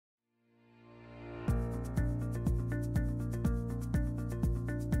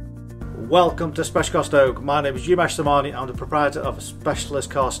Welcome to Special Car Stoke. My name is Umesh Samani. I'm the proprietor of Specialist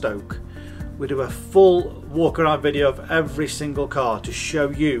Car Stoke. We do a full walk around video of every single car to show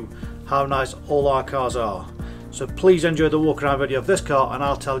you how nice all our cars are. So please enjoy the walk around video of this car and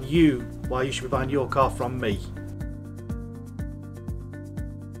I'll tell you why you should be buying your car from me.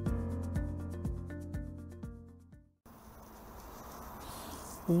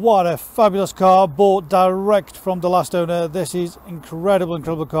 What a fabulous car, bought direct from the last owner. This is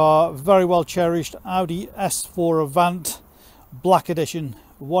incredible car, very well cherished. Audi S4 Avant Black Edition.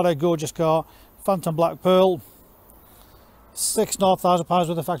 What a gorgeous car, phantom black pearl. £6,500 worth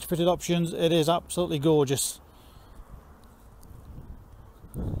of factory fitted options. It is absolutely gorgeous.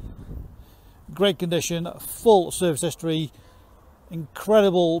 Great condition, full service history,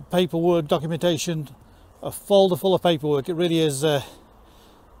 incredible paperwork documentation, a folder full of paperwork. It really is a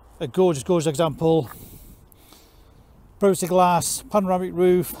gorgeous example. Privacy glass, panoramic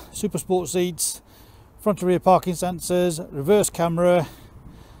roof, super sport seats, front and rear parking sensors, reverse camera,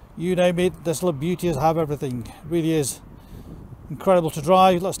 you name it. This little beauty has have everything. It really is incredible to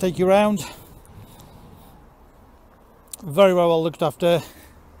drive. Let's take you around. Very well looked after.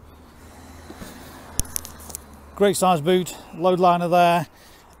 Great size boot, load liner there.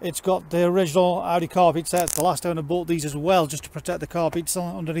 It's got the original Audi carpet sets. The last owner bought these as well just to protect the carpets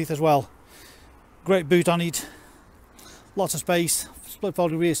underneath as well. Great boot on it. Lots of space. Split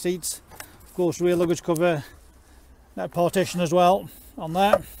folding rear seats. Of course, rear luggage cover. Net partition as well on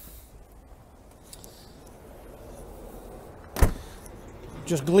there.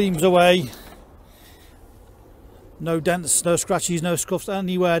 Just gleams away. No dents, no scratches, no scuffs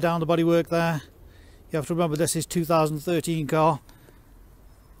anywhere down the bodywork there. You have to remember this is 2013 car.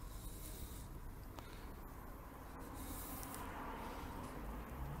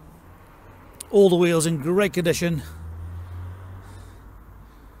 All the wheels in great condition.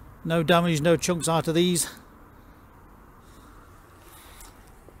 No damage, no chunks out of these.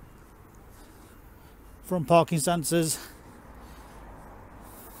 Front parking sensors.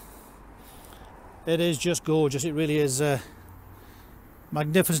 It is just gorgeous. It really is a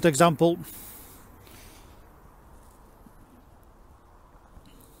magnificent example.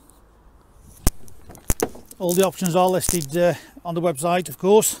 All the options are listed on the website, of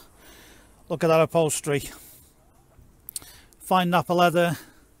course. Look at that upholstery. Fine Nappa leather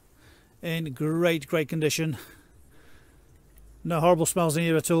in great condition. No horrible smells in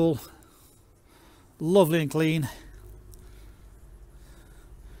here at all. Lovely and clean.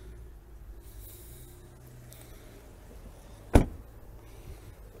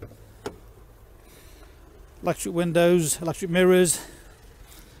 Electric windows, electric mirrors,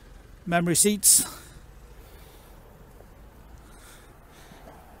 memory seats.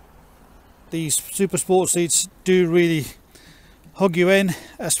 These super sport seats do really hug you in.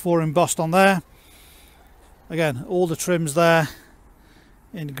 S4 embossed on there. Again, all the trims there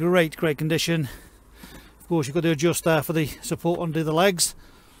in great condition. Of course, you've got to adjust there for the support under the legs.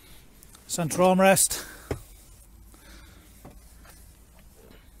 Centre armrest.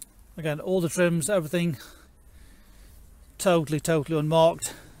 Again, all the trims, everything totally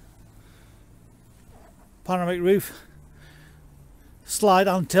unmarked. Panoramic roof. Slide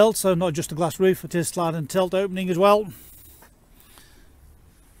and tilt, so not just a glass roof, it is slide and tilt opening as well.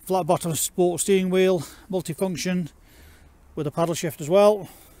 Flat bottom sport steering wheel, multifunction with a paddle shift as well.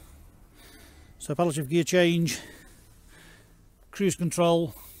 So paddle shift gear change, cruise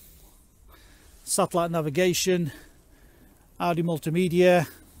control, satellite navigation, Audi multimedia,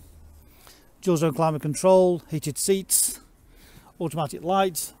 dual zone climate control, heated seats, automatic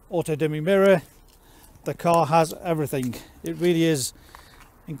lights, auto dimming mirror. The car has everything. It really is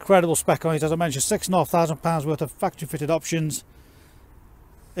incredible spec on it. As I mentioned, £6,500 worth of factory fitted options.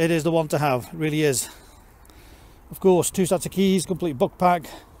 It is the one to have, it really is. Of course, 2 sets of keys, complete book pack,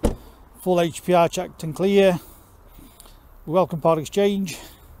 full HPI checked and clear. Welcome part exchange.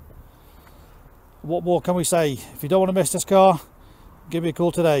 What more can we say? If you don't want to miss this car, give me a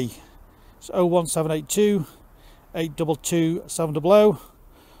call today. It's 01782 822 700.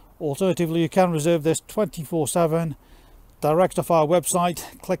 Alternatively, you can reserve this 24/7 direct off our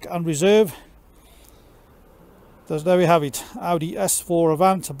website. Click and reserve. There we have it, Audi S4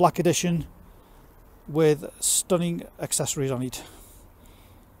 Avant Black Edition with stunning accessories on it.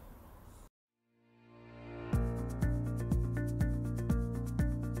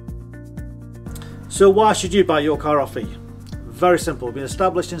 So why should you buy your car off me? Very simple. We've been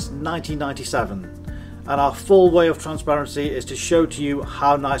established since 1997. And our full way of transparency is to show to you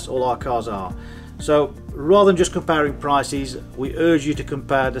how nice all our cars are. So rather than just comparing prices, we urge you to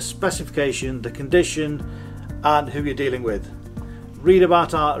compare the specification, the condition and who you're dealing with. Read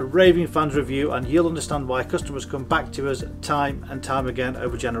about our raving fans review and you'll understand why customers come back to us time and time again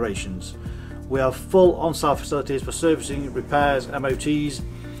over generations. We have full on-site facilities for servicing, repairs, MOTs.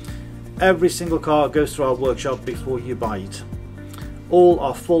 Every single car goes through our workshop before you buy it. All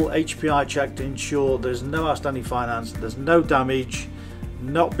are full HPI checked to ensure there's no outstanding finance, there's no damage,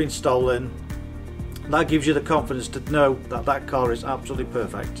 not been stolen. That gives you the confidence to know that that car is absolutely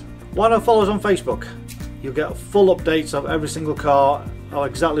perfect. Why not follow us on Facebook? You'll get full updates of every single car, or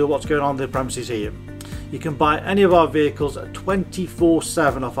exactly what's going on in the premises here. You can buy any of our vehicles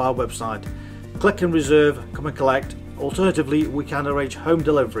 24/7 off our website. Click and reserve, come and collect. Alternatively, we can arrange home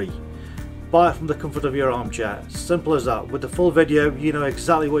delivery. Buy it from the comfort of your armchair. Simple as that. With the full video, you know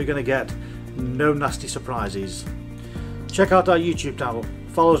exactly what you're going to get. No nasty surprises. Check out our YouTube channel.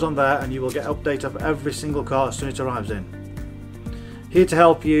 Follow us on there and you will get updates of every single car as soon as it arrives in. Here to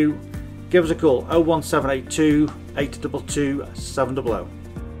help you. Give us a call 01782 822 700.